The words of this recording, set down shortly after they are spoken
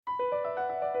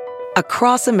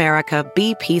Across America,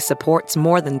 BP supports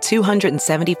more than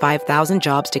 275,000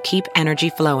 jobs to keep energy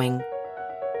flowing.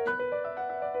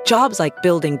 Jobs like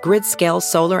building grid-scale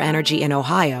solar energy in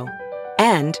Ohio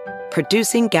and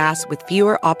producing gas with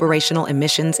fewer operational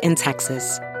emissions in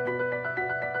Texas.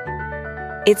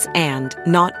 It's and,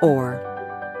 not or.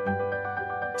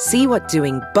 See what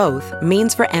doing both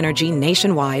means for energy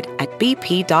nationwide at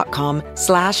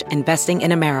bp.com/investing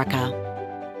in America.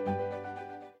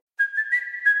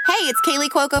 Hey, it's Kaylee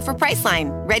Cuoco for Priceline.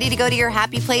 Ready to go to your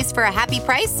happy place for a happy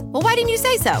price? Well, why didn't you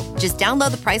say so? Just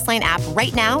download the Priceline app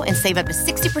right now and save up to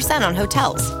 60% on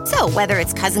hotels. So whether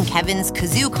it's Cousin Kevin's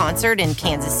Kazoo Concert in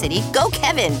Kansas City, go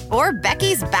Kevin, or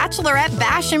Becky's Bachelorette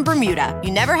Bash in Bermuda,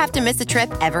 you never have to miss a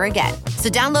trip ever again. So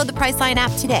download the Priceline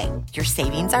app today. Your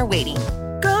savings are waiting.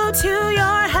 Go to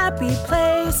your happy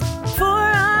place for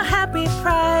a happy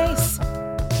price.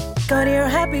 Go to your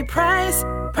happy price,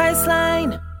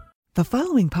 Priceline. The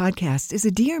following podcast is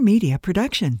a Dear Media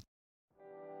production.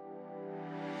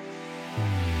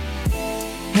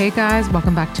 Hey guys,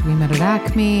 welcome back to We Met at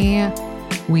Acme.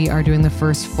 We are doing the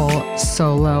first full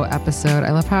solo episode.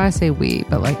 I love how I say we,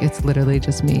 but like it's literally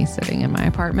just me sitting in my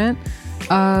apartment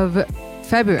of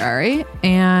February.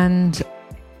 And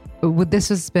this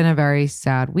has been a very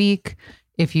sad week.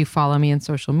 If you follow me on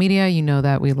social media, you know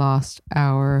that we lost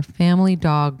our family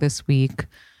dog this week.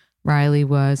 Riley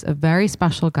was a very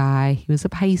special guy. He was a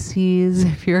Pisces,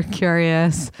 if you're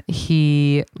curious.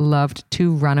 He loved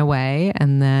to run away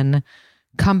and then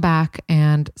come back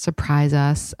and surprise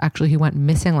us. Actually, he went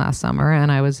missing last summer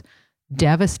and I was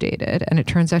devastated. And it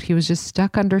turns out he was just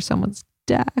stuck under someone's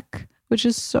deck, which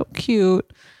is so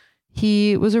cute.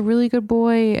 He was a really good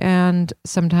boy, and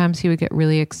sometimes he would get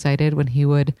really excited when he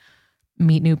would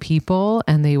meet new people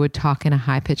and they would talk in a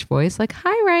high-pitched voice like,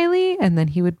 "Hi, Riley," and then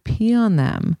he would pee on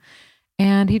them.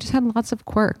 And he just had lots of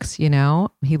quirks, you know?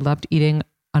 He loved eating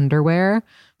underwear.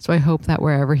 So I hope that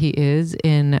wherever he is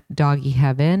in doggy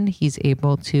heaven, he's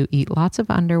able to eat lots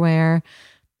of underwear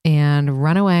and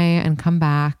run away and come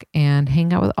back and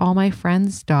hang out with all my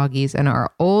friends' doggies and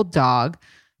our old dog,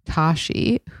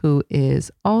 Tashi, who is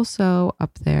also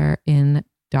up there in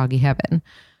doggy heaven.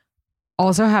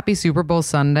 Also, happy Super Bowl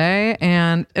Sunday.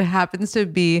 And it happens to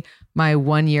be my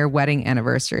 1-year wedding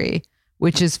anniversary,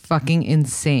 which is fucking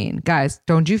insane. Guys,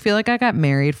 don't you feel like I got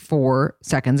married 4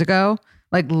 seconds ago?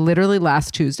 Like literally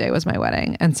last Tuesday was my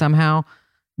wedding. And somehow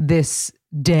this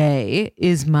day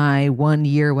is my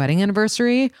 1-year wedding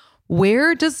anniversary.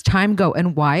 Where does time go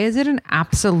and why is it an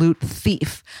absolute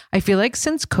thief? I feel like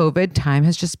since COVID, time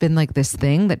has just been like this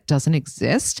thing that doesn't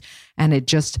exist. And it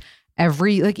just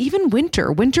even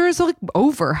winter is like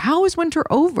over. How is winter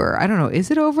over? I don't know.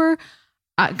 Is it over?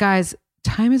 Guys,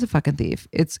 time is a fucking thief.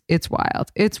 It's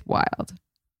wild. It's wild.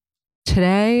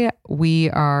 Today, we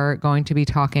are going to be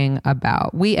talking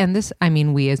about we as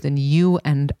in you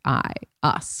and I,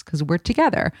 us, because we're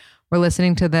together. We're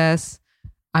listening to this.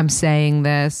 I'm saying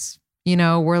this. You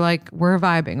know, we're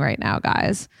vibing right now,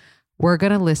 guys. We're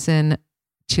going to listen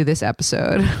to this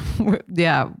episode.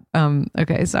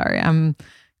 Okay, sorry. I'm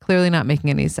clearly not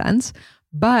making any sense.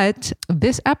 But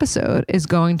this episode is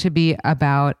going to be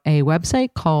about a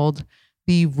website called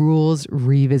The Rules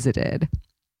Revisited.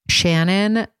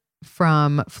 Shannon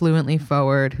from Fluently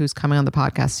Forward, who's coming on the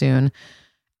podcast soon,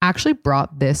 actually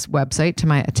brought this website to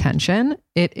my attention.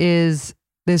 It is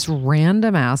this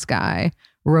random ass guy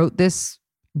wrote this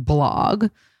blog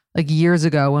like years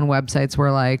ago when websites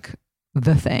were like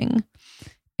the thing.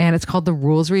 And it's called The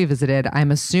Rules Revisited. I'm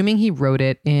assuming he wrote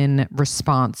it in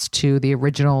response to the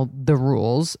original The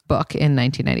Rules book in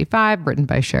 1995, written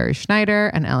by Sherry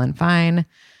Schneider and Ellen Fine.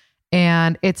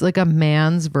 And it's like a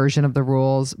man's version of the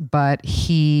rules, but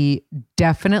he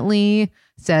definitely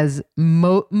says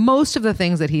most of the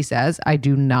things that he says, I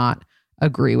do not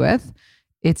agree with.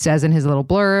 It says in his little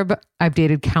blurb, I've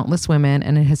dated countless women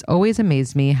and it has always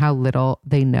amazed me how little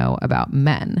they know about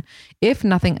men. If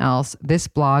nothing else, this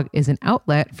blog is an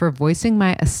outlet for voicing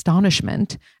my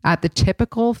astonishment at the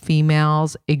typical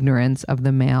female's ignorance of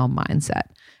the male mindset.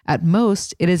 At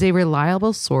most, it is a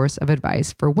reliable source of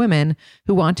advice for women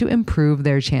who want to improve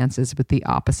their chances with the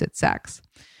opposite sex.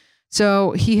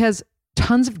 So he has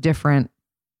tons of different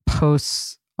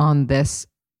posts on this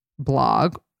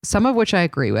blog, some of which I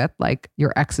agree with, like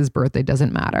your ex's birthday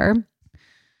doesn't matter.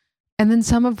 And then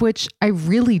some of which I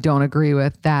really don't agree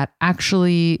with that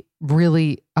actually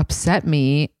really upset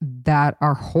me that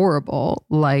are horrible.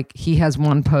 Like he has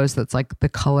one post that's like the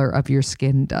color of your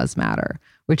skin does matter,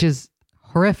 which is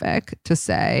horrific to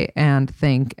say and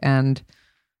think and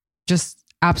just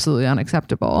absolutely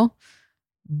unacceptable.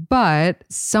 But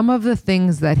some of the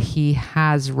things that he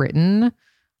has written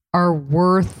are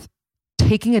worth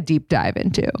taking a deep dive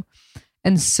into.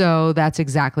 And so that's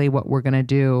exactly what we're going to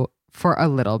do for a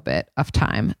little bit of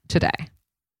time today.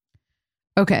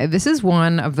 Okay, this is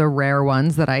one of the rare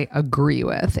ones that I agree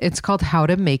with. It's called How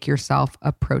to Make Yourself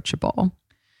Approachable.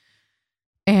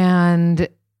 And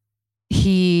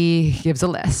he gives a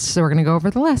list. So we're going to go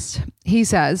over the list. He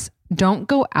says, don't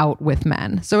go out with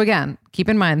men. So again, keep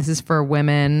in mind, this is for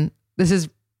women. This is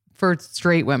for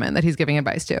straight women that he's giving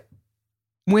advice to.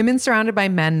 Women surrounded by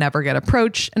men never get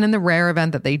approached, and in the rare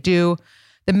event that they do,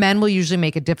 the men will usually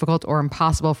make it difficult or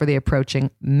impossible for the approaching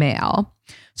male.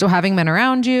 So having men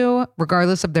around you,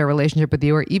 regardless of their relationship with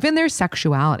you or even their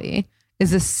sexuality,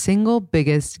 is the single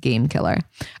biggest game killer.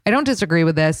 I don't disagree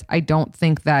with this. I don't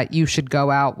think that you should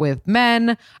go out with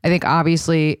men. I think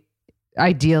obviously,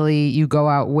 ideally, you go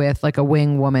out with like a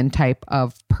wing woman type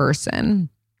of person.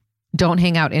 Don't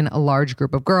hang out in a large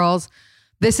group of girls.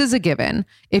 This is a given.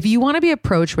 If you want to be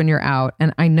approached when you're out,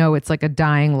 and I know it's like a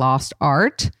dying lost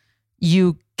art,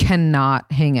 you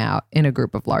cannot hang out in a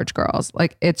group of large girls.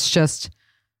 Like, it's just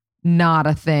not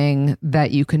a thing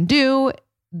that you can do.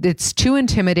 It's too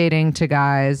intimidating to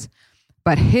guys.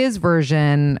 But his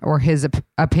version or his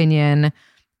opinion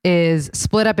is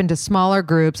split up into smaller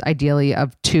groups, ideally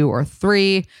of 2 or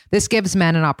 3. This gives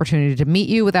men an opportunity to meet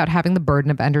you without having the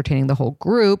burden of entertaining the whole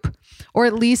group, or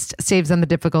at least saves them the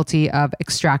difficulty of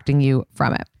extracting you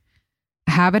from it.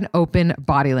 Have an open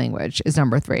body language is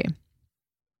number 3.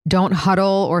 Don't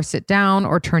huddle or sit down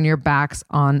or turn your backs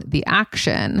on the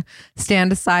action.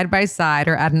 Stand side by side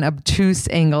or at an obtuse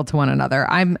angle to one another.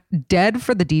 I'm dead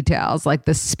for the details, like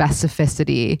the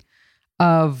specificity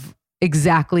of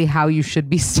exactly how you should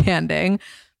be standing.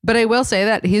 But I will say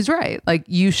that he's right. Like,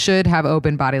 you should have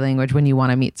open body language when you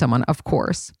want to meet someone, of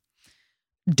course.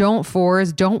 Don't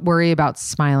worry about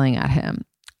smiling at him.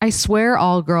 I swear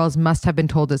all girls must have been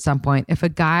told at some point, if a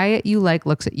guy you like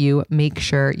looks at you, make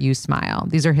sure you smile.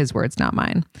 These are his words, not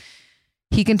mine.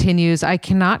 He continues, I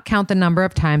cannot count the number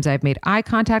of times I've made eye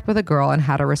contact with a girl and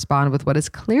had to respond with what is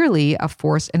clearly a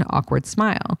forced and awkward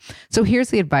smile. So here's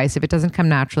the advice. If it doesn't come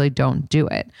naturally, don't do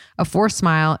it. A forced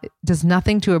smile does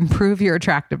nothing to improve your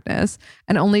attractiveness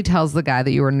and only tells the guy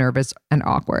that you are nervous and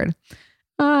awkward.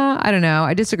 I don't know.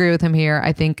 I disagree with him here.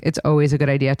 I think it's always a good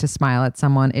idea to smile at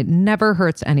someone. It never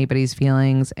hurts anybody's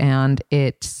feelings, and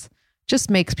it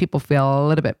just makes people feel a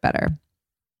little bit better.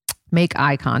 Make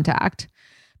eye contact.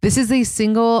 This is the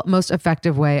single most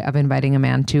effective way of inviting a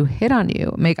man to hit on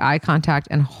you. Make eye contact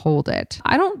and hold it.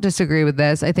 I don't disagree with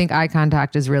this. I think eye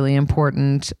contact is really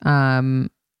important.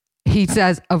 He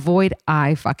says, avoid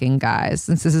eye fucking guys,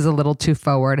 since this is a little too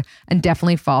forward and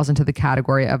definitely falls into the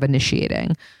category of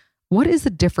initiating. What is the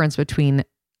difference between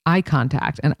eye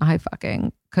contact and eye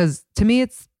fucking? Because to me,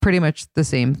 it's pretty much the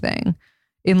same thing.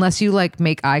 Unless you like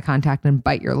make eye contact and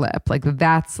bite your lip.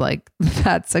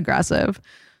 That's aggressive.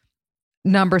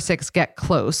 Number 6, get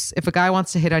close. If a guy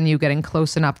wants to hit on you, getting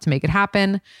close enough to make it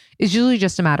happen is usually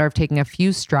just a matter of taking a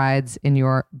few strides in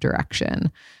your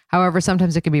direction. However,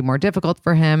 sometimes it can be more difficult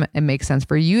for him. It makes sense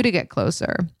for you to get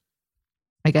closer.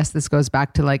 I guess this goes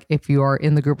back to like if you're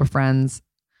in the group of friends,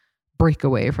 break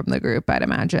away from the group, I'd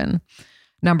imagine.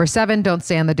 Number 7, don't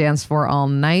stay on the dance floor all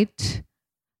night.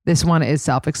 This one is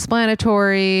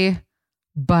self-explanatory,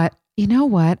 but you know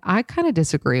what? I kind of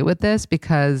disagree with this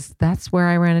because that's where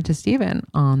I ran into Steven,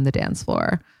 on the dance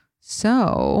floor.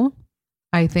 So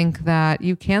I think that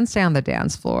you can stay on the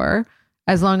dance floor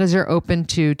as long as you're open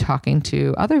to talking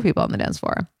to other people on the dance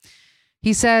floor.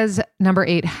 He says, number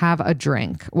 8, have a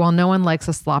drink. While no one likes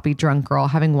a sloppy drunk girl,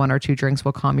 having 1 or 2 drinks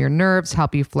will calm your nerves,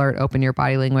 help you flirt, open your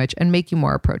body language, and make you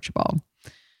more approachable.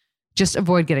 Just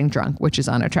avoid getting drunk, which is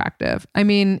unattractive. I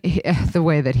mean, the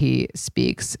way that he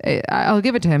speaks, I'll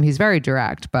give it to him. He's very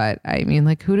direct, but I mean,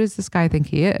 like, who does this guy think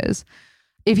he is?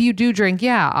 If you do drink,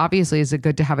 yeah, obviously, is it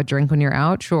good to have a drink when you're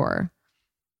out? Sure.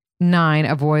 9,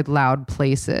 avoid loud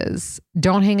places.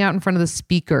 Don't hang out in front of the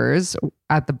speakers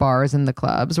at the bars and the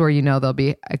clubs where you know there'll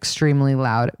be extremely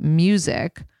loud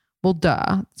music. Well,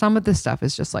 duh. Some of this stuff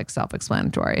is just like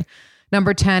self-explanatory.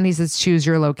 Number 10, he says, choose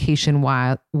your location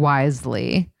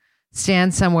wisely.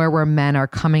 Stand somewhere where men are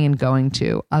coming and going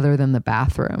to other than the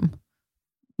bathroom.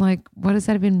 Like, what does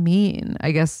that even mean?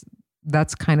 I guess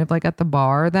that's kind of like at the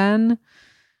bar then.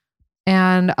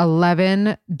 And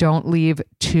 11, don't leave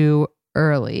too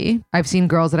early. I've seen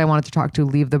girls that I wanted to talk to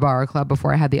leave the bar or club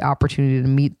before I had the opportunity to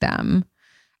meet them.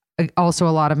 Also, a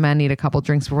lot of men need a couple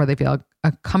drinks before they feel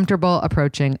comfortable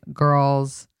approaching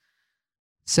girls.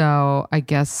 So I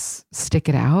guess stick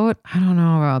it out. I don't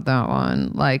know about that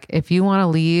one. Like, if you want to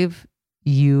leave,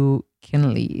 you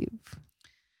can leave.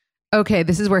 Okay,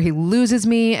 this is where he loses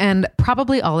me and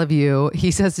probably all of you. He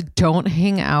says, don't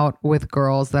hang out with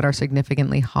girls that are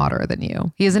significantly hotter than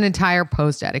you. He has an entire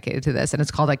post dedicated to this, and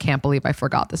it's called I Can't Believe I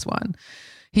Forgot This One.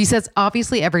 He says,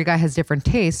 obviously every guy has different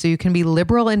tastes, so you can be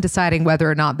liberal in deciding whether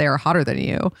or not they're hotter than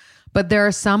you. But there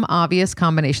are some obvious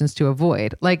combinations to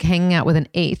avoid, like hanging out with an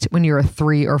 8 when you're a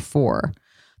 3 or 4.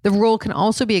 The rule can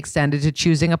also be extended to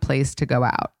choosing a place to go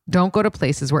out. Don't go to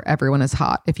places where everyone is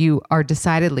hot if you are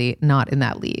decidedly not in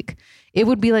that league. It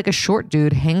would be like a short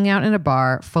dude hanging out in a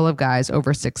bar full of guys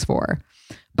over 6'4".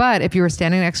 But if you were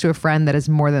standing next to a friend that is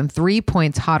more than 3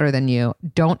 points hotter than you,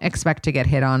 don't expect to get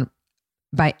hit on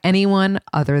by anyone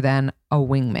other than a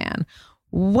wingman.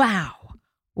 Wow.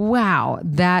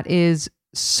 That is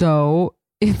so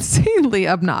insanely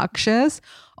obnoxious.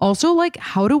 Also, like,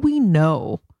 how do we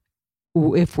know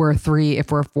if we're 3,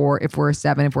 if we're 4, if we're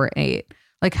 7, if we're 8?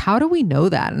 Like, how do we know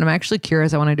that? And I'm actually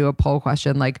curious. I want to do a poll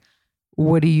question. Like,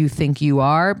 what do you think you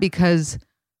are? Because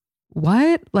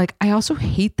what? Like, I also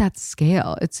hate that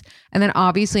scale. And then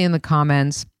obviously in the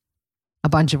comments, a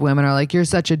bunch of women are like, you're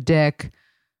such a dick.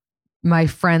 My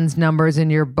friends' numbers in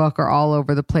your book are all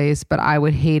over the place, but I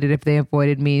would hate it if they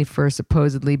avoided me for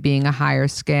supposedly being a higher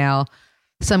scale.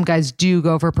 Some guys do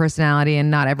go for personality and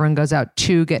not everyone goes out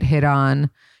to get hit on.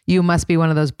 You must be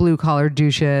one of those blue collar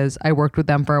douches. I worked with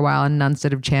them for a while and none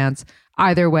stood a chance.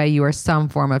 Either way, you are some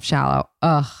form of shallow.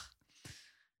 Ugh.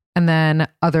 And then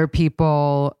other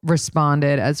people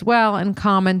responded as well and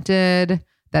commented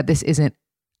that this isn't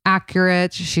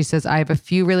accurate. She says, I have a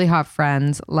few really hot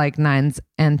friends like 9s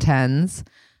and 10s,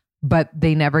 but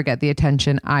they never get the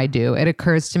attention I do. It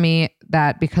occurs to me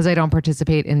that because I don't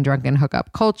participate in drunken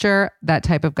hookup culture, that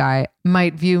type of guy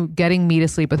might view getting me to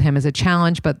sleep with him as a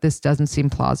challenge, but this doesn't seem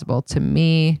plausible to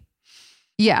me.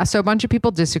 Yeah, so a bunch of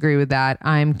people disagree with that.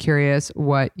 I'm curious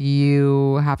what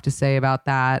you have to say about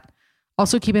that.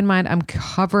 Also, keep in mind, I'm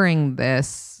covering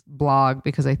this blog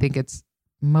because I think it's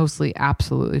mostly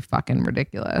absolutely fucking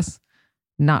ridiculous,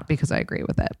 not because I agree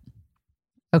with it.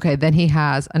 Okay, then he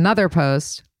has another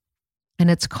post and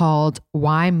it's called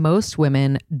Why Most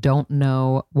Women Don't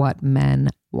Know What Men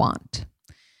Want.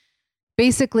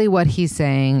 Basically what he's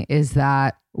saying is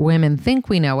that women think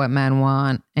we know what men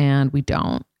want and we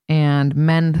don't. And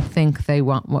men think they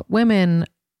want what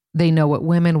they know what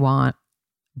women want,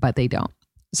 but they don't.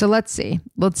 So let's see.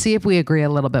 Let's see if we agree a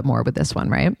little bit more with this one,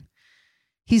 right?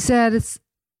 He said,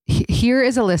 here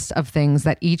is a list of things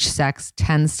that each sex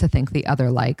tends to think the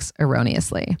other likes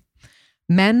erroneously.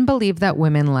 Men believe that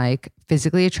women like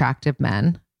physically attractive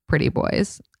men, pretty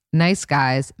boys, nice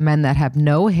guys, men that have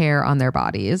no hair on their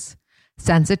bodies,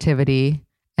 sensitivity,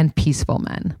 and peaceful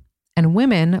men. And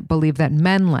women believe that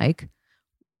men like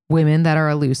women that are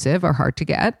elusive or hard to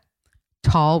get,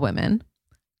 tall women,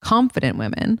 confident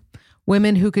women,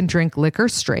 women who can drink liquor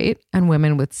straight, and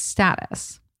women with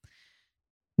status.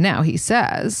 Now he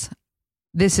says,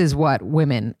 this is what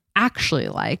women actually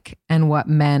like and what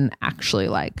men actually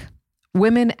like.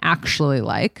 Women actually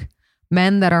like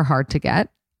men that are hard to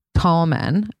get, tall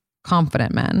men,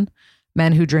 confident men,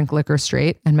 men who drink liquor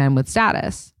straight, and men with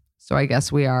status. So I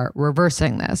guess we are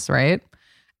reversing this, right?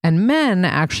 And men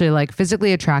actually like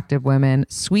physically attractive women,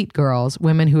 sweet girls,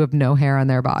 women who have no hair on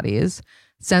their bodies,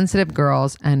 sensitive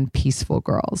girls, and peaceful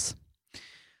girls.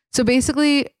 So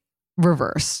basically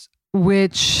reversed,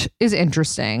 which is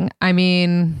interesting. I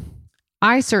mean,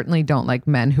 I certainly don't like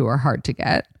men who are hard to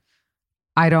get.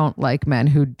 I don't like men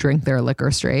who drink their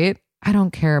liquor straight. I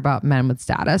don't care about men with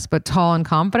status, but tall and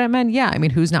confident men, yeah. I mean,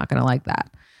 who's not going to like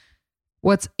that?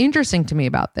 What's interesting to me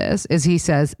about this is he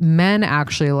says men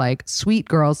actually like sweet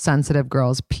girls, sensitive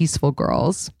girls, peaceful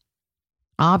girls.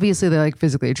 Obviously, they like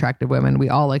physically attractive women. We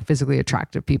all like physically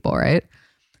attractive people, right?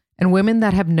 And women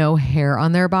that have no hair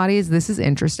on their bodies, this is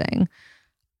interesting.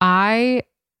 I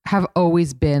have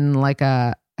always been like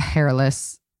a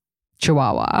hairless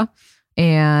chihuahua,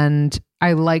 and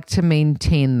I like to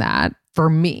maintain that for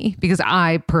me because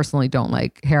I personally don't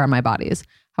like hair on my bodies.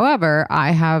 However,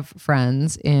 I have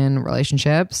friends in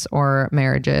relationships or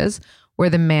marriages where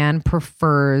the man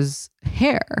prefers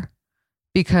hair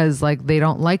because like they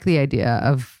don't like the idea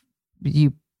of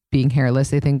you being hairless.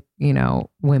 They think,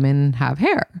 women have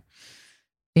hair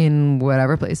in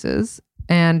whatever places.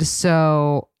 And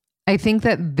so I think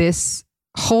that this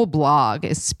whole blog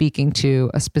is speaking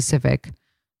to a specific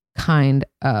kind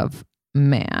of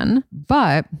man,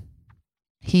 but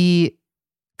he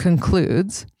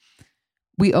concludes,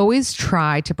 we always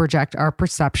try to project our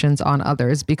perceptions on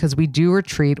others because we do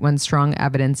retreat when strong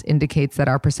evidence indicates that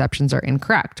our perceptions are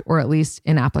incorrect or at least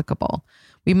inapplicable.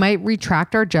 We might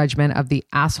retract our judgment of the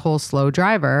asshole slow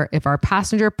driver if our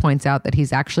passenger points out that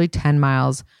he's actually 10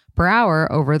 miles per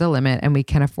hour over the limit, and we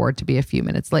can afford to be a few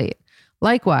minutes late.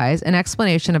 Likewise, an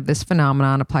explanation of this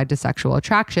phenomenon applied to sexual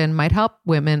attraction might help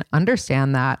women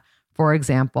understand that, for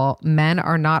example, men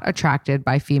are not attracted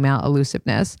by female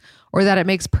elusiveness, or that it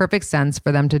makes perfect sense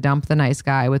for them to dump the nice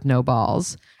guy with no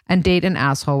balls and date an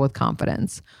asshole with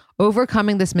confidence.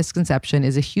 Overcoming this misconception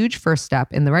is a huge first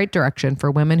step in the right direction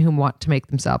for women who want to make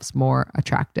themselves more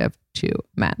attractive to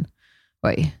men.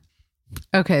 Wait.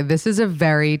 Okay, this is a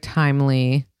very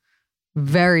timely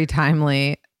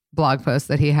blog post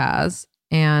that he has,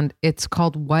 and it's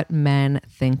called What Men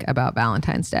Think About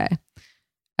Valentine's Day.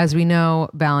 As we know,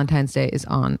 Valentine's Day is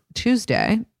on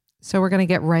Tuesday, so we're going to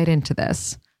get right into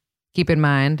this. Keep in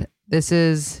mind, this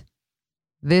is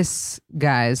this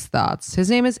guy's thoughts. His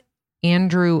name is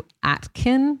Andrew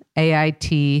Atkin,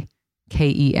 Aitken.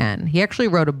 He actually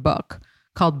wrote a book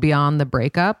called Beyond the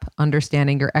Breakup,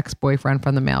 Understanding Your Ex-Boyfriend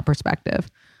from the Male Perspective.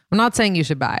 I'm not saying you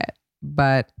should buy it,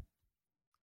 but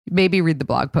maybe read the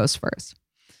blog post first.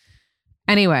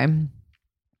 Anyway,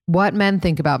 what men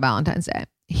think about Valentine's Day.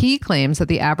 He claims that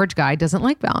the average guy doesn't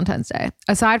like Valentine's Day.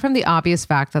 Aside from the obvious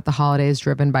fact that the holiday is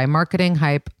driven by marketing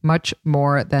hype much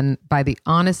more than by the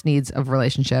honest needs of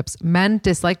relationships, men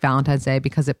dislike Valentine's Day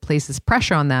because it places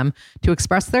pressure on them to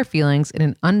express their feelings in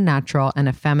an unnatural and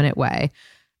effeminate way,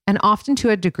 and often to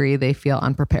a degree they feel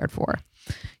unprepared for.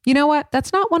 You know what?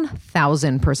 That's not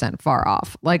 1000% far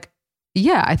off.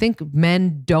 Yeah, I think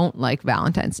men don't like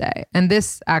Valentine's Day. And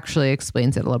this actually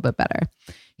explains it a little bit better.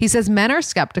 He says men are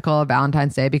skeptical of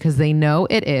Valentine's Day because they know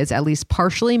it is at least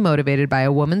partially motivated by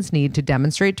a woman's need to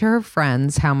demonstrate to her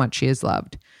friends how much she is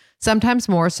loved. Sometimes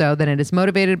more so than it is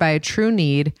motivated by a true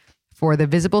need for the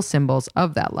visible symbols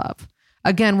of that love.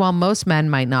 Again, while most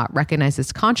men might not recognize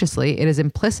this consciously, it is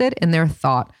implicit in their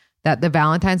thought that the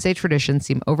Valentine's Day traditions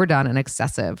seem overdone and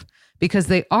excessive, because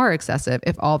they are excessive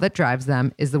if all that drives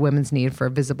them is the women's need for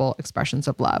visible expressions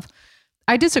of love.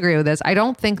 I disagree with this. I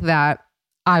don't think that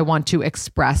I want to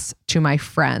express to my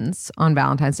friends on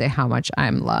Valentine's Day how much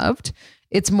I'm loved.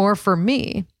 It's more for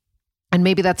me. And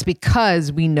maybe that's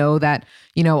because we know that,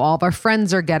 all of our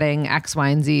friends are getting X, Y,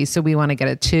 and Z, so we want to get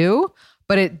it too.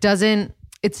 But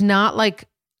it's not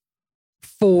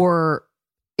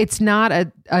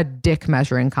a dick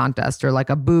measuring contest or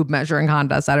like a boob measuring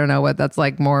contest. I don't know what that's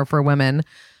like more for women.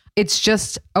 It's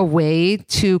just a way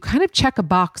to kind of check a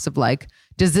box of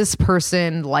does this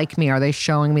person like me? Are they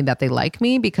showing me that they like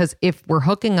me? Because if we're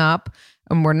hooking up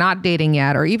and we're not dating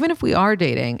yet, or even if we are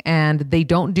dating and they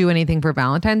don't do anything for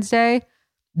Valentine's Day,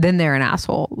 then they're an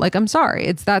asshole. I'm sorry.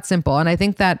 It's that simple. And I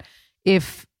think that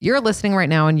if you're listening right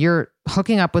now and you're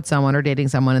hooking up with someone or dating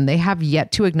someone and they have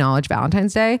yet to acknowledge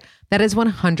Valentine's Day, that is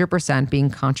 100% being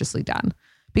consciously done,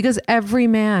 because every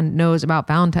man knows about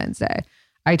Valentine's Day.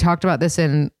 I talked about this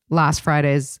in last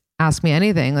Friday's Ask Me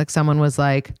Anything. Someone was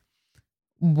like,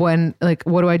 what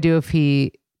do I do if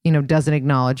he, doesn't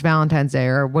acknowledge Valentine's Day?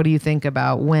 Or what do you think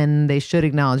about when they should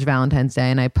acknowledge Valentine's Day?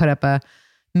 And I put up a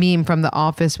meme from The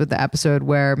Office with the episode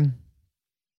where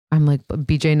I'm like,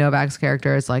 BJ Novak's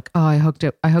character is like, oh, I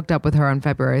hooked up with her on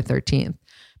February 13th,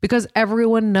 because every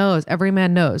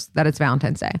man knows that it's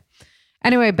Valentine's Day.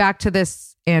 Anyway, back to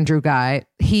this Andrew guy.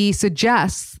 He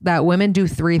suggests that women do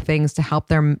 3 things to help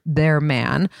their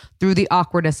man through the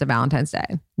awkwardness of Valentine's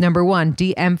Day. Number 1,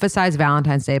 de-emphasize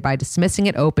Valentine's Day by dismissing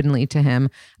it openly to him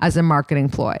as a marketing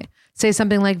ploy. Say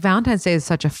something like, Valentine's Day is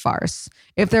such a farce.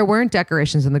 If there weren't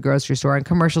decorations in the grocery store and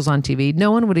commercials on TV,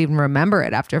 no one would even remember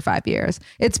it after 5 years.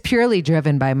 It's purely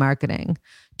driven by marketing.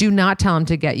 Do not tell him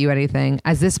to get you anything,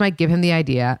 as this might give him the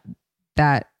idea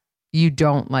that you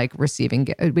don't like receiving.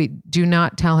 Do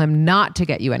not tell him not to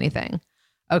get you anything.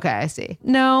 Okay, I see.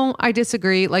 No, I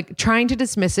disagree. Trying to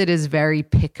dismiss it is very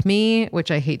pick me, which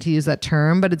I hate to use that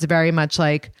term, but it's very much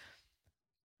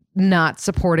not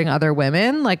supporting other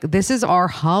women. This is our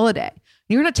holiday.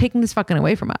 You're not taking this fucking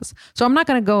away from us. So I'm not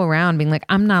going to go around being like,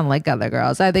 I'm not like other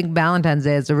girls. I think Valentine's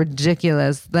Day is a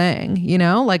ridiculous thing.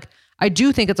 I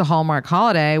do think it's a Hallmark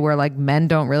holiday where men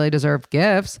don't really deserve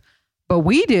gifts, but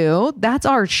we do. That's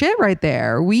our shit right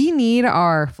there. We need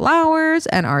our flowers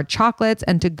and our chocolates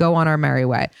and to go on our merry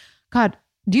way. God,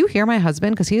 do you hear my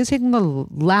husband? Because he is taking the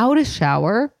loudest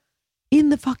shower in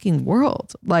the fucking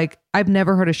world. I've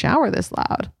never heard a shower this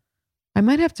loud. I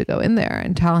might have to go in there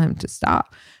and tell him to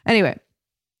stop. Anyway,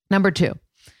 number 2,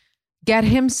 get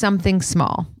him something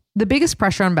small. The biggest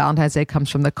pressure on Valentine's Day comes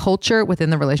from the culture within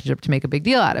the relationship to make a big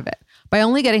deal out of it. By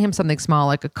only getting him something small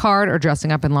like a card or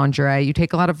dressing up in lingerie, you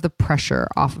take a lot of the pressure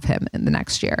off of him in the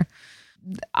next year.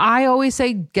 I always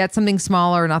say get something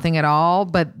small or nothing at all,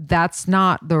 but that's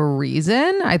not the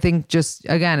reason. I think just,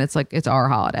 again, it's our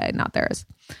holiday, not theirs.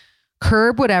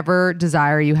 Curb whatever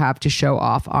desire you have to show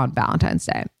off on Valentine's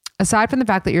Day. Aside from the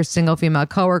fact that your single female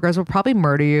coworkers will probably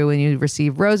murder you when you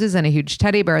receive roses and a huge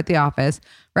teddy bear at the office,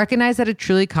 recognize that a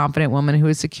truly confident woman who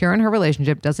is secure in her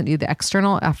relationship doesn't need the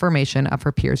external affirmation of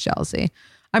her peers' jealousy.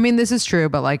 I mean, this is true,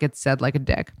 but like it's said like a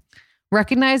dick.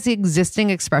 Recognize the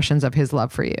existing expressions of his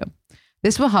love for you.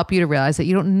 This will help you to realize that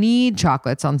you don't need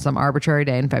chocolates on some arbitrary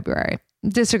day in February.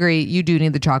 Disagree, you do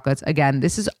need the chocolates. Again,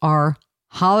 this is our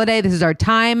holiday. This is our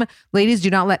time. Ladies, do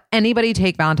not let anybody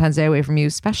take Valentine's Day away from you,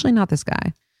 especially not this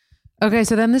guy. Okay,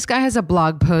 so then this guy has a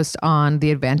blog post on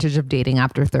the advantage of dating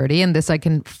after 30, and this I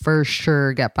can for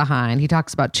sure get behind. He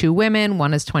talks about two women.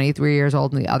 One is 23 years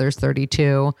old and the other's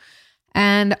 32.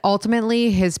 And ultimately,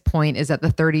 his point is that the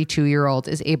 32-year-old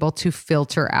is able to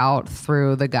filter out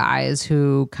through the guys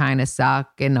who kind of suck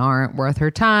and aren't worth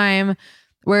her time,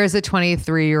 whereas the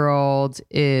 23-year-old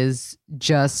is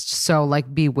just so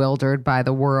like bewildered by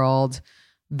the world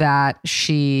that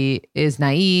she is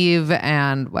naive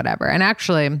and whatever. And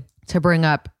actually, to bring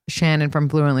up Shannon from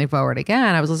Fluently Forward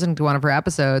again, I was listening to one of her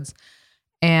episodes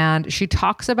and she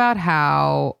talks about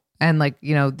how, and like,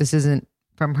 you know, this isn't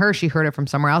from her, she heard it from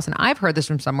somewhere else. And I've heard this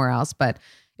from somewhere else, but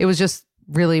it was just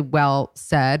really well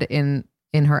said in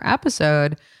her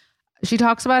episode. She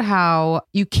talks about how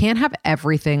you can't have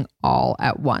everything all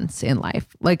at once in life.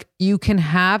 Like you can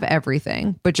have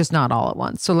everything, but just not all at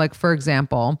once. So like, for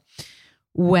example,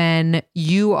 when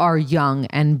you are young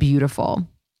and beautiful,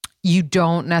 you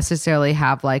don't necessarily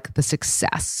have like the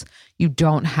success. You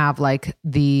don't have like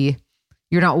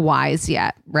you're not wise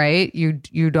yet, right?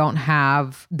 You don't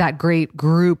have that great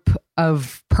group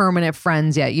of permanent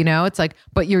friends yet, you know? It's like,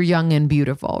 but you're young and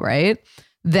beautiful, right?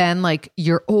 Then like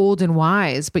you're old and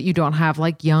wise, but you don't have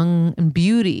like young and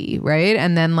beauty, right?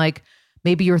 And then like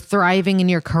maybe you're thriving in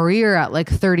your career at like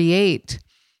 38,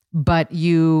 but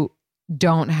you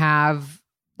don't have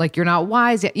like, you're not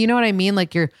wise yet. You know what I mean?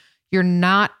 Like you're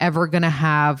not ever going to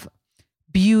have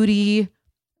beauty,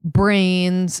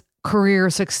 brains, career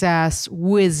success,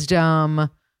 wisdom,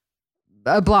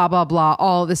 blah, blah, blah,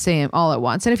 all the same, all at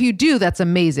once. And if you do, that's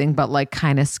amazing, but like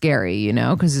kind of scary, you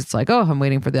know, because it's like, oh, I'm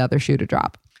waiting for the other shoe to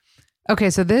drop.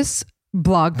 Okay, so this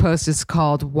blog post is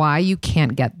called Why You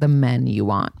Can't Get the Men You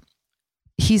Want.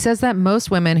 He says that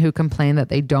most women who complain that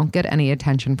they don't get any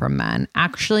attention from men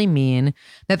actually mean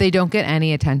that they don't get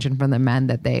any attention from the men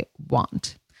that they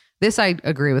want. This I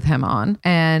agree with him on.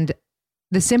 And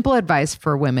the simple advice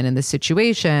for women in this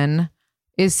situation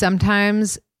is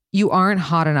sometimes you aren't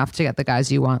hot enough to get the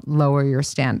guys you want. Lower your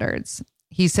standards.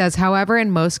 He says, however,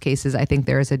 in most cases, I think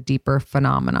there is a deeper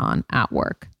phenomenon at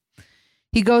work.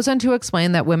 He goes on to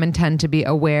explain that women tend to be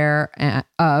aware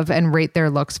of and rate their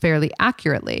looks fairly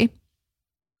accurately,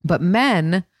 but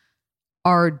men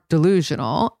are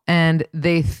delusional and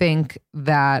they think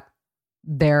that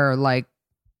they're like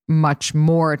much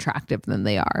more attractive than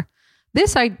they are.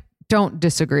 This I don't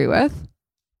disagree with.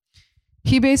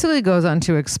 He basically goes on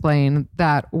to explain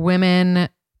that women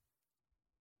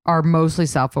are mostly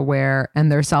self-aware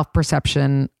and their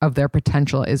self-perception of their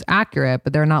potential is accurate,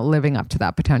 but they're not living up to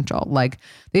that potential. Like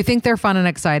they think they're fun and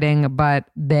exciting, but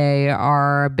they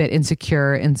are a bit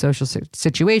insecure in social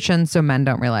situations, so men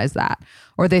don't realize that.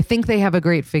 Or they think they have a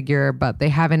great figure, but they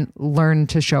haven't learned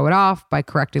to show it off by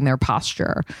correcting their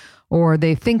posture. Or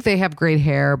they think they have great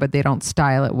hair, but they don't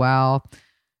style it well.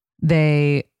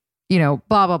 They, you know,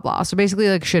 blah, blah, blah. So basically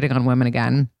like shitting on women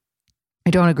again. I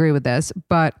don't agree with this,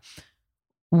 but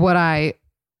what I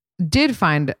did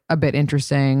find a bit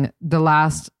interesting, the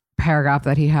last paragraph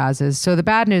that he has is, so the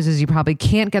bad news is you probably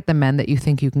can't get the men that you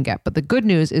think you can get. But the good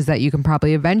news is that you can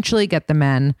probably eventually get the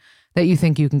men that you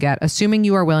think you can get, assuming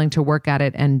you are willing to work at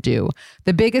it and do.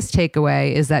 The biggest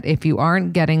takeaway is that if you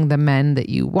aren't getting the men that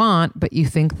you want, but you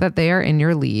think that they are in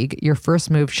your league, your first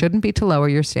move shouldn't be to lower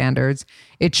your standards.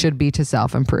 It should be to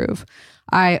self-improve.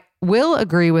 I will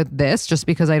agree with this just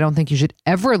because I don't think you should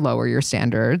ever lower your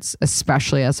standards,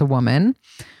 especially as a woman.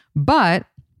 But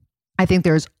I think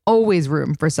there's always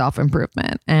room for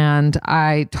self-improvement. And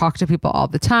I talk to people all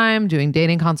the time doing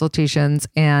dating consultations.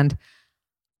 And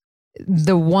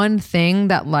the one thing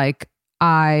that like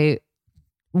I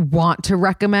want to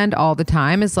recommend all the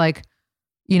time is like,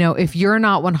 you know, if you're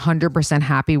not 100%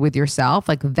 happy with yourself,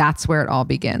 like that's where it all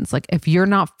begins. Like if you're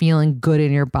not feeling good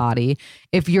in your body,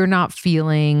 if you're not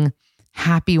feeling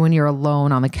happy when you're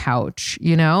alone on the couch,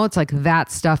 you know, it's like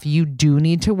that stuff you do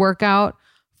need to work out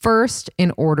first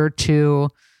in order to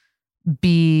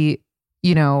be,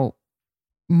 you know,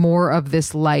 more of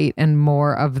this light and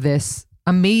more of this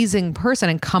amazing person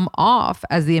and come off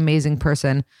as the amazing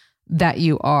person that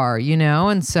you are, you know?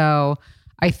 And so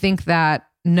I think that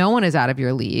no one is out of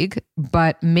your league,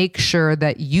 but make sure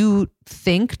that you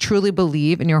truly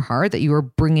believe in your heart that you are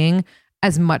bringing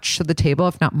as much to the table,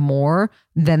 if not more,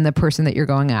 than the person that you're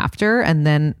going after. And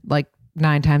then like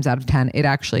 9 times out of 10,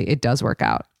 it does work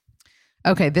out.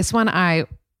 Okay, this one I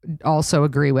also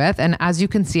agree with. And as you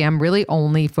can see, I'm really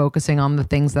only focusing on the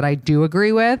things that I do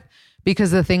agree with,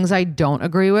 because the things I don't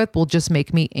agree with will just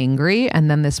make me angry. And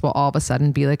then this will all of a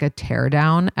sudden be like a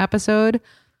teardown episode,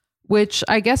 which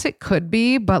I guess it could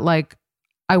be, but like,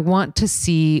 I want to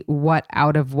see what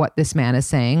out of what this man is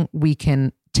saying we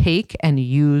can take and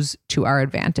use to our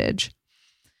advantage.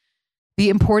 The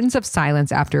importance of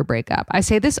silence after a breakup. I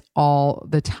say this all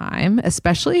the time,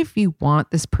 especially if you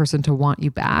want this person to want you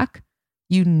back.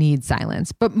 You need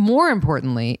silence. But more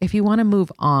importantly, if you want to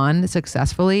move on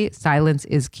successfully, silence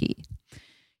is key.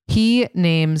 He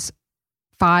names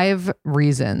 5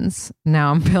 reasons.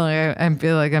 Now I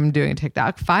feel like I'm doing a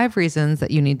TikTok. 5 reasons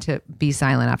that you need to be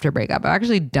silent after a breakup. I've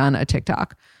actually done a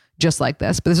TikTok just like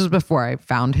this, but this was before I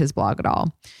found his blog at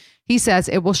all. He says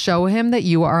it will show him that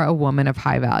you are a woman of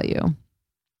high value.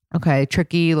 Okay,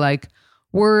 tricky like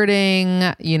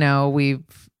wording. You know,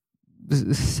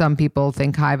 some people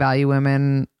think high value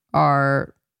women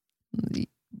are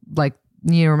like,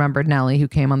 you remember Nelly who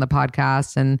came on the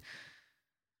podcast, and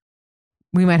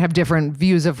we might have different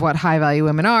views of what high value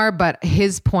women are, but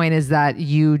his point is that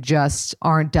you just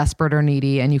aren't desperate or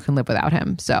needy and you can live without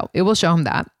him. So it will show him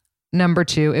that. Number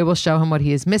 2, it will show him what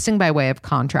he is missing by way of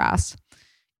contrast.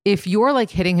 If you're like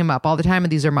hitting him up all the time,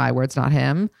 and these are my words, not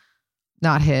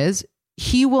his,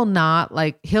 he will not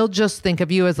he'll just think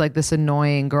of you as like this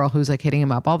annoying girl who's like hitting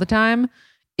him up all the time.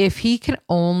 If he can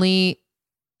only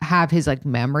have his like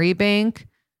memory bank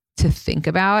to think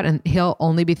about, and he'll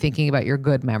only be thinking about your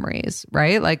good memories,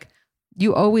 right? Like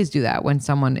you always do that when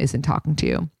someone isn't talking to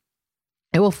you.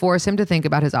 It will force him to think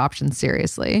about his options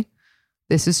seriously.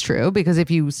 This is true because if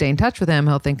you stay in touch with him,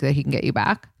 he'll think that he can get you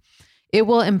back. It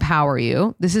will empower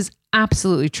you. This is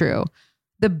absolutely true.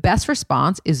 The best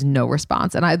response is no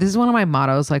response. And this is one of my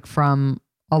mottos like from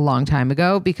a long time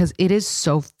ago, because it is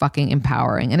so fucking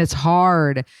empowering and it's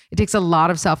hard. It takes a lot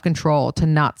of self-control to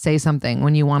not say something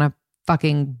when you want to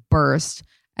fucking burst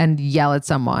and yell at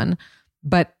someone.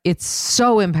 But it's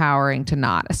so empowering to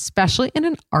not, especially in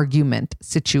an argument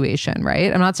situation,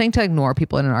 right? I'm not saying to ignore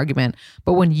people in an argument,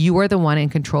 but when you are the one in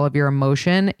control of your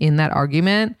emotion in that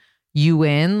argument, you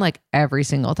win like every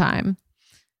single time.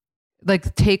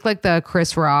 Like take like the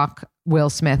Chris Rock, Will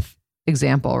Smith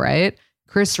example, right?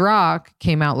 Chris Rock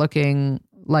came out looking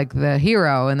like the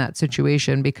hero in that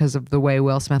situation because of the way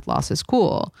Will Smith lost his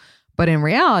cool. But in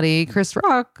reality, Chris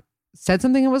Rock said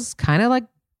something that was kind of like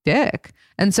dick.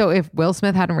 And so if Will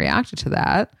Smith hadn't reacted to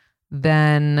that,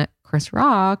 then Chris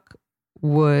Rock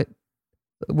would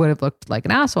have looked like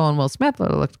an asshole and Will Smith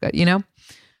would have looked good, you know?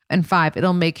 And 5,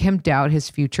 it'll make him doubt his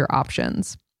future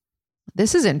options.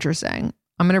 This is interesting.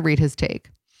 I'm going to read his take.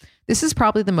 This is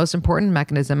probably the most important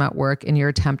mechanism at work in your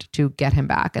attempt to get him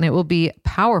back, and it will be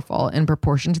powerful in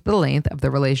proportion to the length of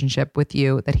the relationship with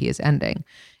you that he is ending.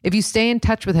 If you stay in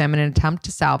touch with him in an attempt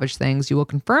to salvage things, you will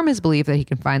confirm his belief that he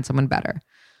can find someone better.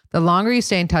 The longer you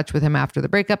stay in touch with him after the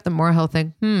breakup, the more he'll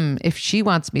think, if she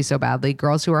wants me so badly,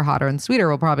 girls who are hotter and sweeter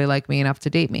will probably like me enough to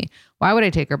date me. Why would I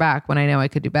take her back when I know I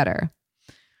could do better?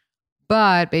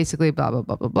 But basically, blah, blah,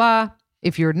 blah, blah, blah.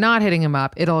 If you're not hitting him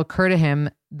up, it'll occur to him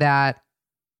that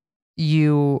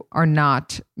you are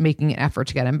not making an effort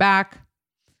to get him back.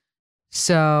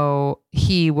 So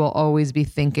he will always be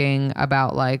thinking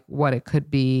about like what it could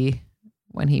be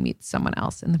when he meets someone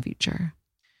else in the future.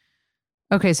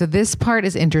 Okay, so this part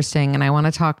is interesting, and I want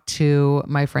to talk to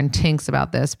my friend Tinks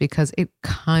about this because it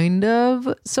kind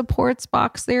of supports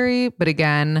box theory, but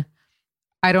again,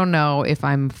 I don't know if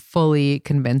I'm fully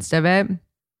convinced of it,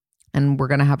 and we're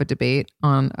going to have a debate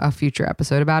on a future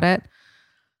episode about it.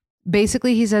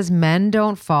 Basically, he says men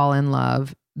don't fall in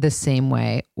love the same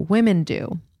way women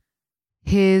do.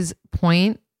 His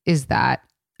point is that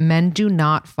men do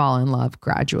not fall in love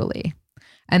gradually.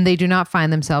 And they do not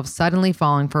find themselves suddenly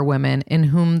falling for women in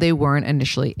whom they weren't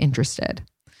initially interested.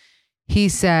 He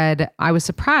said, I was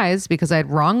surprised because I had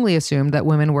wrongly assumed that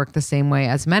women work the same way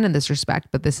as men in this respect,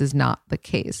 but this is not the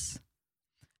case.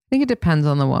 I think it depends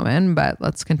on the woman, but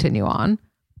let's continue on.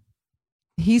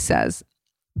 He says,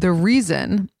 the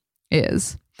reason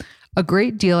is a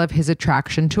great deal of his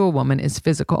attraction to a woman is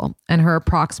physical, and her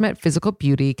approximate physical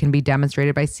beauty can be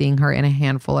demonstrated by seeing her in a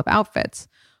handful of outfits,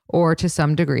 or to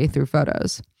some degree through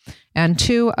photos. And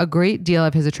 2, a great deal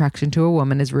of his attraction to a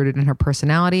woman is rooted in her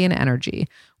personality and energy,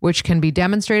 which can be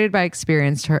demonstrated by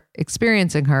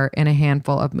experiencing her in a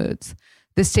handful of moods.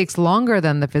 This takes longer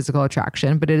than the physical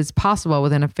attraction, but it is possible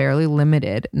within a fairly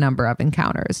limited number of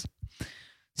encounters.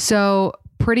 So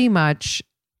pretty much,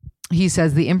 he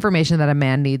says the information that a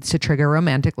man needs to trigger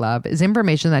romantic love is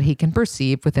information that he can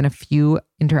perceive within a few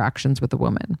interactions with a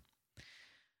woman.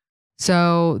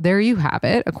 So there you have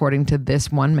it, according to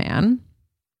this one man.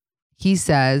 He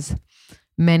says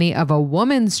many of a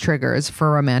woman's triggers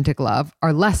for romantic love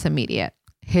are less immediate.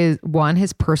 His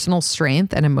personal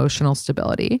strength and emotional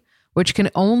stability, which can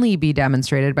only be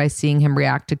demonstrated by seeing him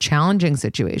react to challenging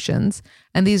situations,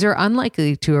 and these are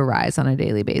unlikely to arise on a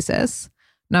daily basis.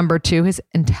 Number 2, his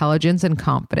intelligence and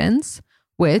confidence,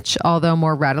 which, although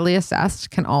more readily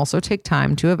assessed, can also take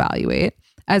time to evaluate,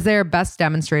 as they are best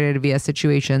demonstrated via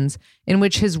situations in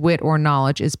which his wit or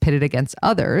knowledge is pitted against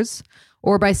others,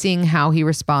 or by seeing how he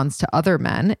responds to other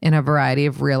men in a variety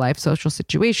of real-life social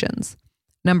situations.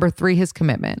 Number 3, his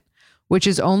commitment, which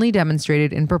is only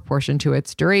demonstrated in proportion to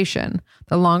its duration.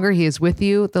 The longer he is with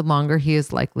you, the longer he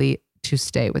is likely to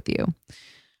stay with you.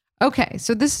 Okay,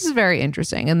 so this is very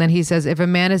interesting. And then he says, if a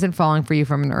man isn't falling for you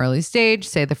from an early stage,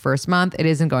 say the first month, it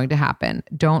isn't going to happen.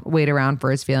 Don't wait around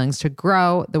for his feelings to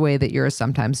grow the way that yours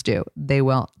sometimes do. They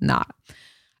will not.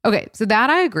 Okay, so that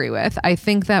I agree with. I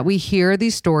think that we hear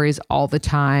these stories all the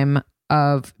time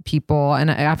of people,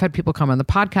 and I've had people come on the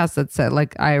podcast that said,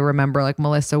 like, I remember like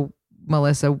Melissa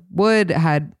Wood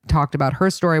had talked about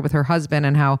her story with her husband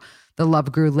and how the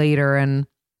love grew later, and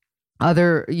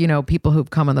other, people who've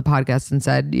come on the podcast and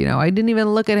said, I didn't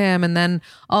even look at him. And then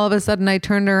all of a sudden I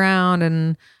turned around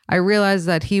and I realized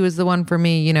that he was the one for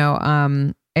me.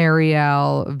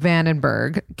 Ariel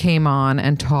Vandenberg came on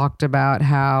and talked about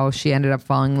how she ended up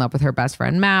falling in love with her best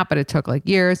friend, Matt, but it took like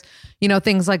years,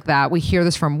 things like that. We hear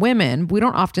this from women. We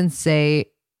don't often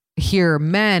hear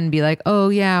men be like, oh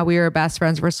yeah, we were best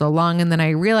friends for so long. And then I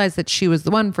realized that she was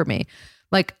the one for me.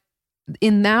 Like,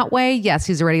 in that way, yes,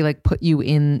 he's already like put you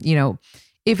in,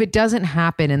 if it doesn't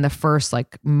happen in the first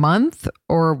like month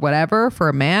or whatever for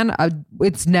a man,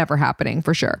 it's never happening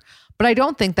for sure. But I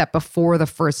don't think that before the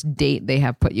first date, they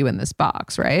have put you in this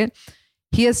box, right?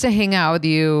 He has to hang out with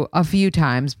you a few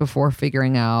times before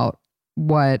figuring out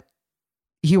what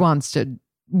he wants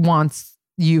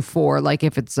you for, like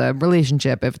if it's a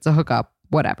relationship, if it's a hookup,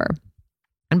 whatever.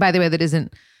 And by the way, that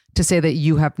isn't to say that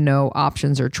you have no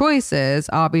options or choices.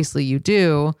 Obviously you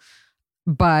do.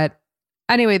 But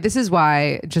anyway, this is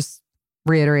why it just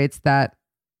reiterates that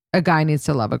a guy needs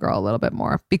to love a girl a little bit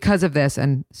more because of this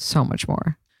and so much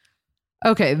more.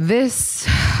 Okay, this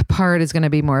part is going to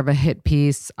be more of a hit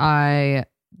piece. I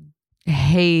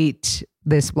hate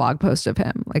this blog post of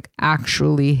him, like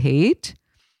actually hate.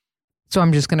 So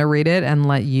I'm just going to read it and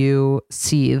let you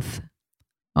seethe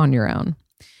on your own.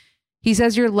 He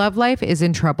says your love life is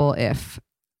in trouble if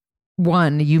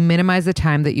 1, you minimize the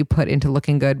time that you put into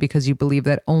looking good because you believe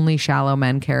that only shallow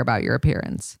men care about your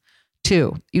appearance.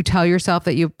 2, you tell yourself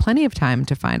that you have plenty of time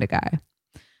to find a guy.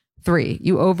 3,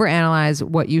 you overanalyze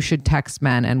what you should text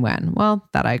men and when. Well,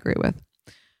 that I agree with.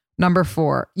 Number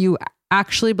 4, you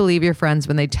actually believe your friends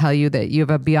when they tell you that you have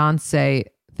a Beyonce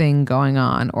thing going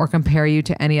on or compare you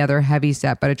to any other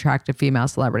heavyset but attractive female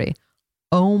celebrity.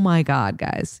 Oh my God,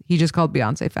 guys. He just called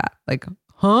Beyonce fat. Like,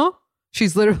 huh?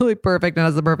 She's literally perfect and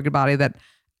has the perfect body that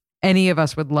any of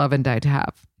us would love and die to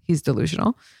have. He's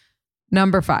delusional.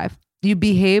 Number 5, you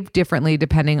behave differently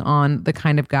depending on the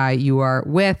kind of guy you are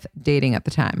with, dating at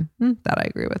the time. That I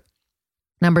agree with.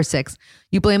 Number 6,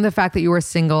 you blame the fact that you are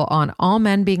single on all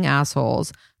men being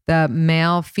assholes, the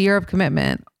male fear of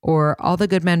commitment, or all the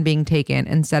good men being taken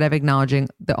instead of acknowledging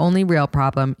the only real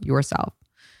problem, yourself.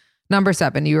 Number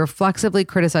 7, you reflexively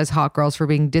criticize hot girls for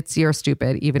being ditzy or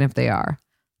stupid, even if they are.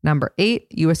 Number 8,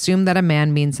 you assume that a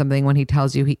man means something when he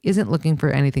tells you he isn't looking for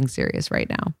anything serious right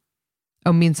now.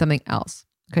 Oh, means something else.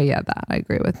 Okay, yeah, that I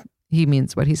agree with. He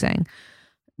means what he's saying.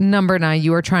 Number 9,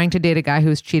 you are trying to date a guy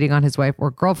who's cheating on his wife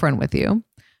or girlfriend with you.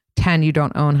 10, you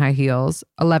don't own high heels.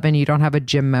 11, you don't have a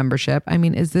gym membership. I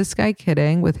mean, is this guy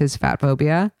kidding with his fat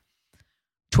phobia?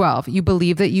 12, you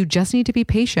believe that you just need to be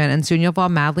patient and soon you'll fall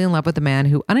madly in love with a man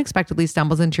who unexpectedly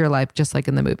stumbles into your life just like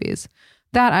in the movies.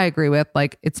 That I agree with.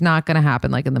 Like, it's not going to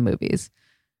happen like in the movies.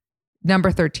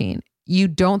 Number 13, you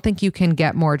don't think you can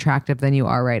get more attractive than you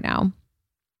are right now.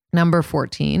 Number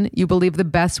 14, you believe the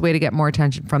best way to get more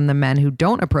attention from the men who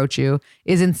don't approach you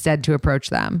is instead to approach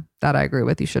them. That I agree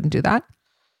with. You shouldn't do that.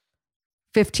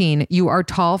 15, you are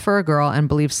tall for a girl and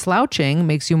believe slouching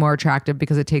makes you more attractive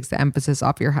because it takes the emphasis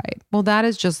off your height. Well, that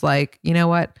is just like, you know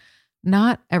what?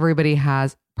 Not everybody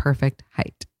has perfect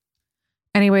height.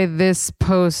 Anyway, this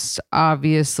post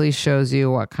obviously shows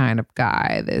you what kind of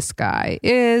guy this guy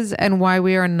is and why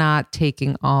we are not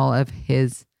taking all of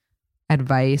his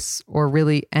advice or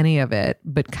really any of it,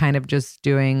 but kind of just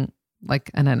doing like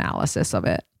an analysis of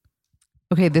it.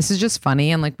 Okay, this is just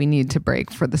funny and like we need to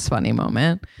break for this funny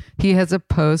moment. He has a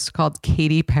post called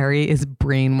Katy Perry is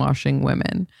brainwashing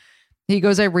women. He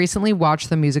goes, I recently watched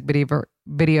the music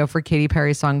video for Katy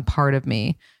Perry's song Part of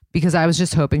Me because I was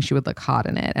just hoping she would look hot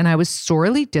in it. And I was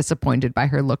sorely disappointed by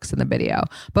her looks in the video.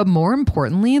 But more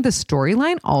importantly, the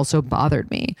storyline also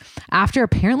bothered me. After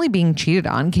apparently being cheated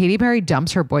on, Katy Perry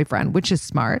dumps her boyfriend, which is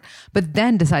smart, but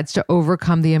then decides to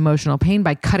overcome the emotional pain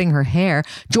by cutting her hair,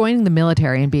 joining the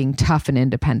military, and being tough and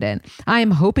independent. I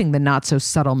am hoping the not so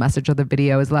subtle message of the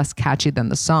video is less catchy than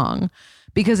the song,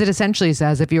 because it essentially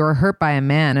says if you are hurt by a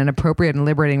man, an appropriate and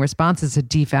liberating response is to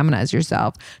defeminize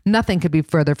yourself. Nothing could be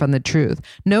further from the truth.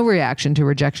 No reaction to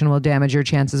rejection will damage your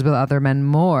chances with other men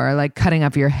more, like cutting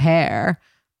off your hair.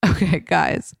 Okay,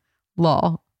 guys.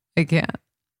 Lol. I can't.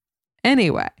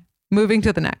 Anyway, moving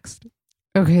to the next.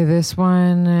 Okay, this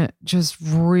one just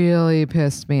really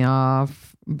pissed me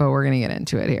off, but we're going to get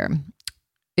into it here.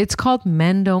 It's called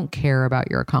Men Don't Care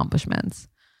About Your Accomplishments.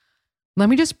 Let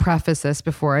me just preface this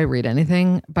before I read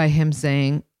anything by him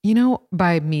saying,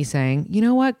 by me saying, you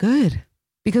know what? Good.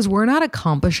 Because we're not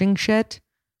accomplishing shit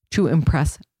to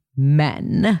impress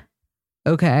men.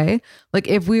 Okay? Like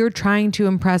if we were trying to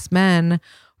impress men,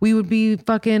 we would be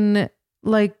fucking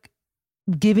like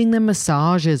giving them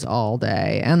massages all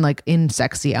day and like in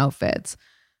sexy outfits.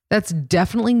 That's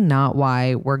definitely not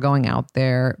why we're going out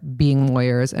there being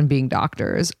lawyers and being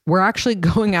doctors. We're actually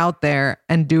going out there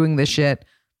and doing this shit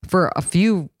for a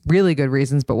few really good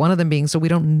reasons, but one of them being so we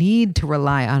don't need to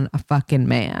rely on a fucking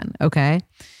man, okay?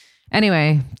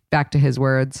 Anyway, back to his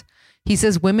words. He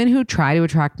says women who try to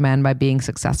attract men by being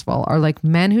successful are like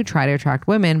men who try to attract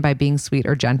women by being sweet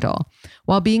or gentle.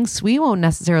 While being sweet won't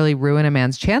necessarily ruin a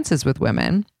man's chances with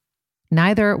women,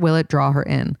 neither will it draw her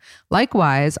in.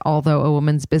 Likewise, although a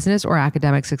woman's business or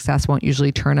academic success won't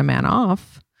usually turn a man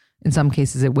off, in some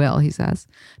cases it will, he says,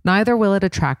 neither will it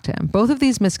attract him. Both of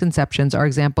these misconceptions are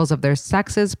examples of their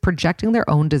sexes projecting their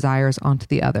own desires onto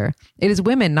the other. It is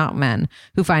women, not men,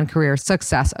 who find career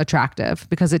success attractive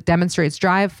because it demonstrates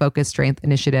drive, focus, strength,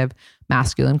 initiative,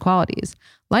 masculine qualities.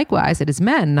 Likewise, it is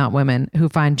men, not women, who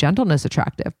find gentleness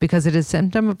attractive because it is a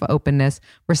symptom of openness,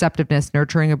 receptiveness,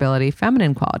 nurturing ability,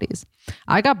 feminine qualities.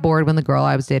 I got bored when the girl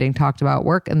I was dating talked about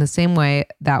work in the same way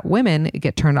that women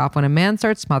get turned off when a man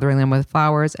starts smothering them with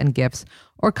flowers and gifts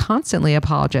or constantly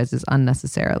apologizes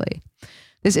unnecessarily.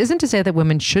 This isn't to say that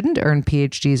women shouldn't earn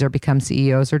PhDs or become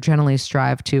CEOs or generally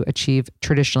strive to achieve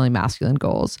traditionally masculine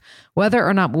goals. Whether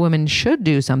or not women should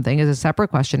do something is a separate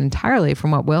question entirely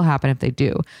from what will happen if they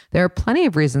do. There are plenty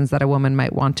of reasons that a woman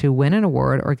might want to win an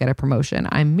award or get a promotion.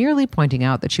 I'm merely pointing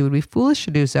out that she would be foolish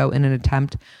to do so in an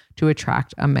attempt to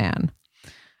attract a man.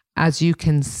 As you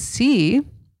can see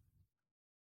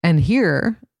and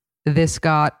hear, this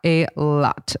got a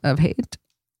lot of hate.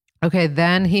 Okay,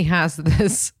 then he has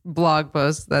this blog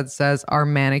post that says, "Are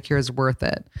manicures worth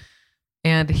it?"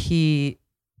 And he,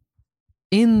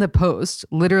 in the post,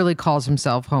 literally calls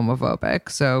himself homophobic.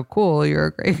 So cool, you're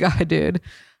a great guy, dude.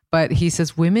 But he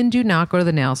says, women do not go to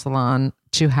the nail salon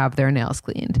to have their nails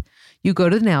cleaned. You go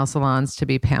to the nail salons to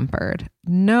be pampered.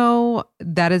 No,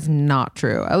 that is not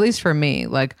true. At least for me.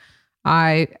 Like,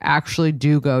 I actually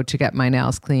do go to get my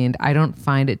nails cleaned. I don't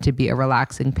find it to be a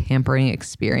relaxing, pampering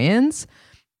experience.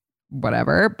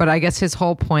 Whatever. But I guess his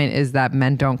whole point is that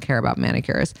men don't care about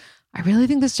manicures. I really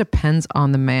think this depends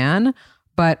on the man,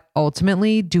 but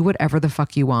ultimately do whatever the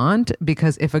fuck you want,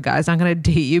 because if a guy's not going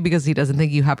to date you because he doesn't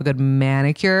think you have a good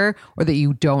manicure or that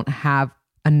you don't have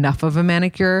enough of a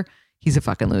manicure, he's a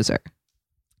fucking loser.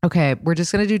 Okay, we're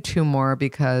just going to do two more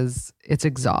because it's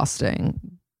exhausting.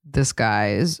 This guy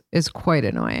is quite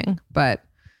annoying. But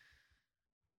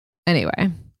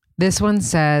anyway, this one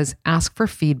says, ask for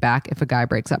feedback if a guy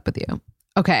breaks up with you.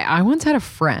 Okay, I once had a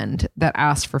friend that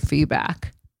asked for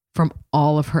feedback from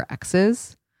all of her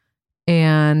exes,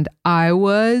 and I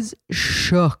was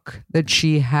shook that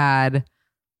she had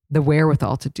the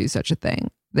wherewithal to do such a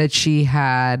thing, that she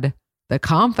had the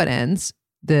confidence,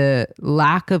 the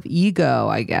lack of ego,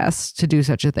 I guess, to do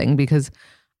such a thing, because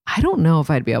I don't know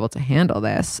if I'd be able to handle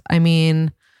this. I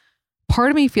mean, part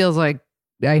of me feels like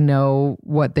I know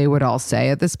what they would all say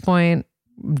at this point.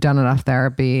 Done enough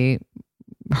therapy,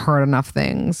 heard enough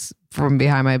things from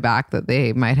behind my back that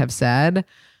they might have said.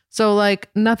 So like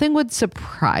nothing would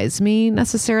surprise me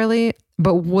necessarily,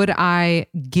 but would I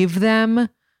give them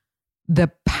the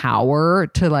power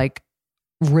to like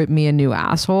rip me a new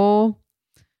asshole?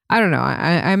 I don't know.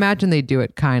 I imagine they do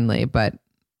it kindly, but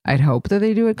I'd hope that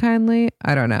they do it kindly.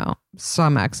 I don't know.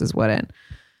 Some exes wouldn't.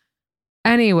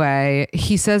 Anyway,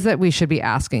 he says that we should be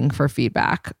asking for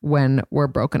feedback when we're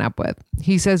broken up with.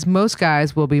 He says most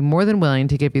guys will be more than willing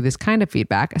to give you this kind of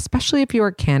feedback, especially if you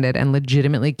are candid and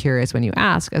legitimately curious when you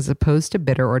ask, as opposed to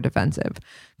bitter or defensive.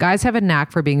 Guys have a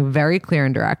knack for being very clear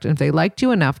and direct, and if they liked you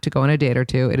enough to go on a date or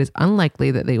two, it is unlikely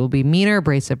that they will be mean or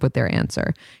abrasive with their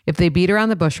answer. If they beat around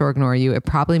the bush or ignore you, it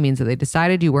probably means that they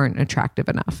decided you weren't attractive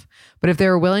enough. But if they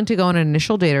were willing to go on an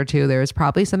initial date or two, there is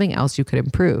probably something else you could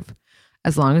improve.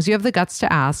 As long as you have the guts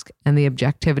to ask and the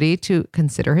objectivity to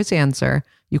consider his answer,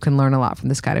 you can learn a lot from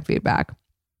this kind of feedback.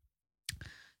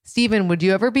 Steven, would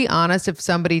you ever be honest if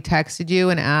somebody texted you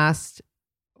and asked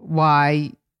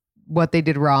what they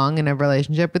did wrong in a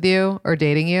relationship with you or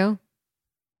dating you?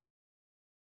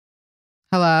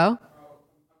 Hello?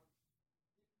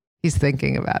 He's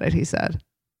thinking about it, he said.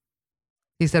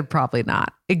 He said probably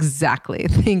not. Exactly.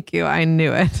 Thank you. I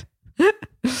knew it.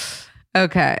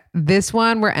 Okay, this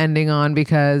one we're ending on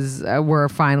because we're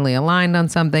finally aligned on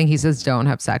something. He says don't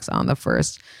have sex on the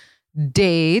first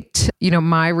date. You know,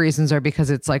 my reasons are because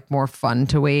it's like more fun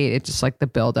to wait. It's just like the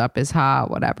buildup is hot,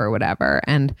 whatever.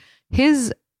 And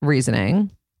his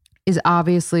reasoning is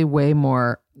obviously way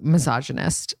more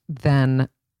misogynist than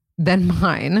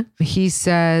mine. He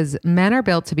says men are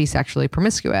built to be sexually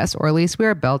promiscuous, or at least we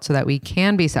are built so that we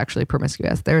can be sexually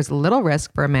promiscuous. There's little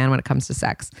risk for a man when it comes to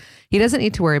sex. He doesn't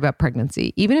need to worry about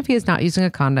pregnancy. Even if he is not using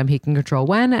a condom, he can control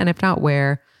when and if not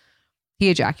where he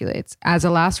ejaculates. As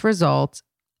a last resort,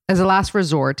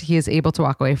 he is able to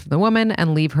walk away from the woman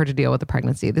and leave her to deal with the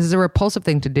pregnancy. This is a repulsive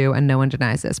thing to do, and no one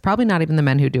denies this. Probably not even the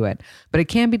men who do it, but it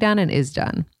can be done and is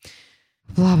done.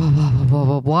 Blah, blah, blah, blah, blah,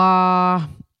 blah, blah.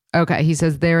 Okay, he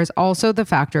says there is also the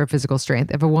factor of physical strength.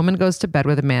 If a woman goes to bed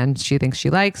with a man she thinks she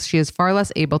likes, she is far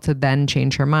less able to then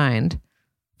change her mind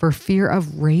for fear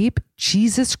of rape.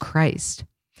 Jesus Christ.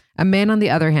 A man, on the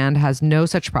other hand, has no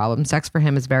such problem. Sex for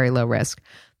him is very low risk.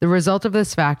 The result of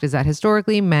this fact is that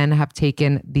historically men have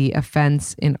taken the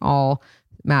offense in all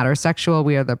matters sexual.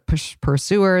 We are the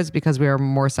pursuers because we are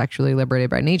more sexually liberated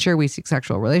by nature. We seek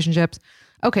sexual relationships.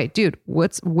 Okay, dude,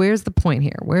 where's the point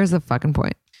here? Where's the fucking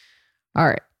point? All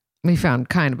right. We found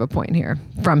kind of a point here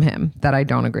from him that I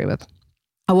don't agree with.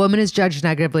 A woman is judged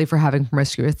negatively for having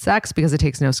promiscuous sex because it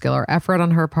takes no skill or effort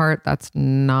on her part. That's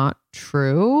not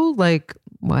true. Like,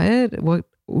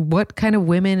 what kind of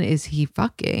women is he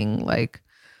fucking? Like,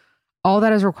 all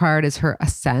that is required is her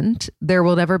assent. There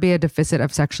will never be a deficit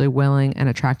of sexually willing and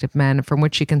attractive men from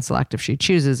which she can select if she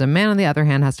chooses. A man, on the other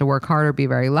hand, has to work hard or be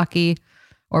very lucky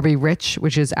or be rich,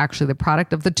 which is actually the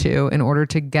product of the two, in order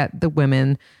to get the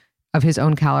women of his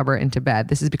own caliber into bed.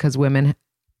 This is because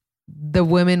the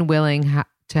women willing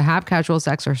to have casual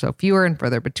sex are so fewer and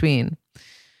further between.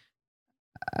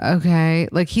 Okay.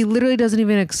 Like, he literally doesn't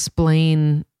even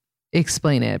explain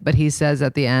it, but he says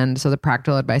at the end, so the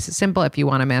practical advice is simple. If you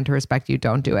want a man to respect you,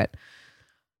 don't do it.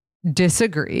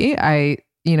 Disagree.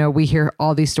 We hear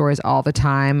all these stories all the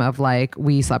time of like,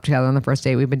 we slept together on the first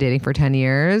date. We've been dating for 10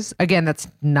 years. Again, that's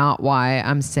not why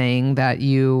I'm saying that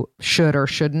you should or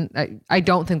shouldn't. I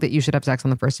don't think that you should have sex on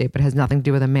the first date, but it has nothing to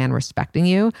do with a man respecting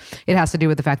you. It has to do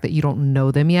with the fact that you don't know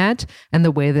them yet. And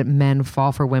the way that men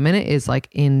fall for women is like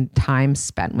in time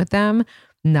spent with them,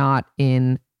 not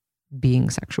in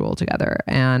being sexual together.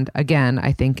 And again,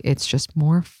 I think it's just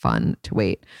more fun to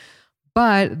wait.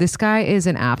 But this guy is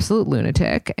an absolute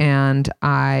lunatic. And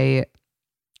part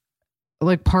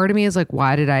of me is like,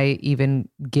 why did I even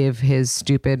give his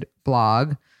stupid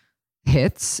blog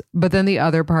hits? But then the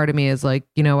other part of me is like,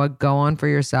 you know what, go on for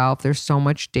yourself. There's so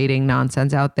much dating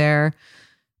nonsense out there.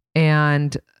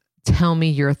 And tell me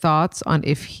your thoughts on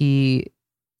if he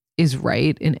is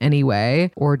right in any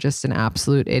way or just an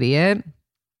absolute idiot.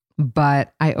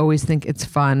 But I always think it's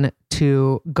fun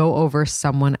to go over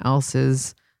someone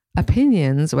else's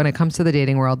opinions when it comes to the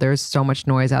dating world. There's so much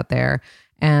noise out there,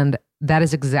 and that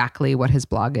is exactly what his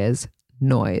blog is,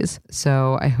 noise.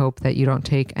 So I hope that you don't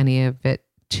take any of it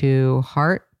to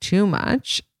heart too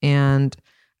much, and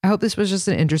I hope this was just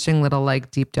an interesting little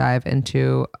like deep dive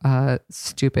into a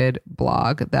stupid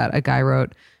blog that a guy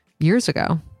wrote years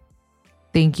ago.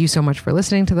 Thank you so much for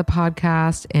listening to the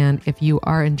podcast. And if you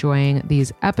are enjoying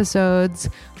these episodes,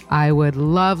 I would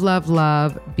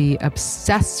love, be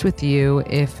obsessed with you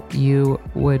if you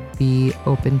would be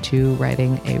open to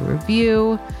writing a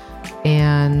review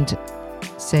and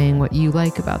saying what you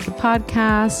like about the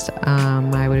podcast.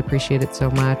 I would appreciate it so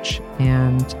much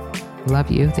and love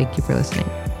you. Thank you for listening.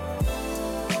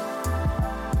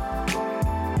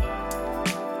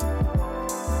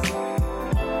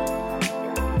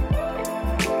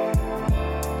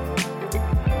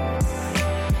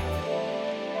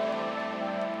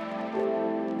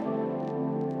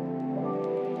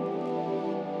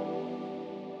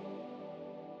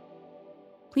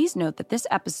 Please note that this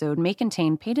episode may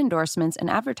contain paid endorsements and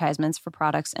advertisements for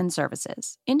products and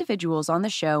services. Individuals on the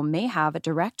show may have a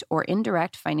direct or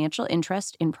indirect financial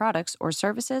interest in products or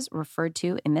services referred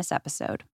to in this episode.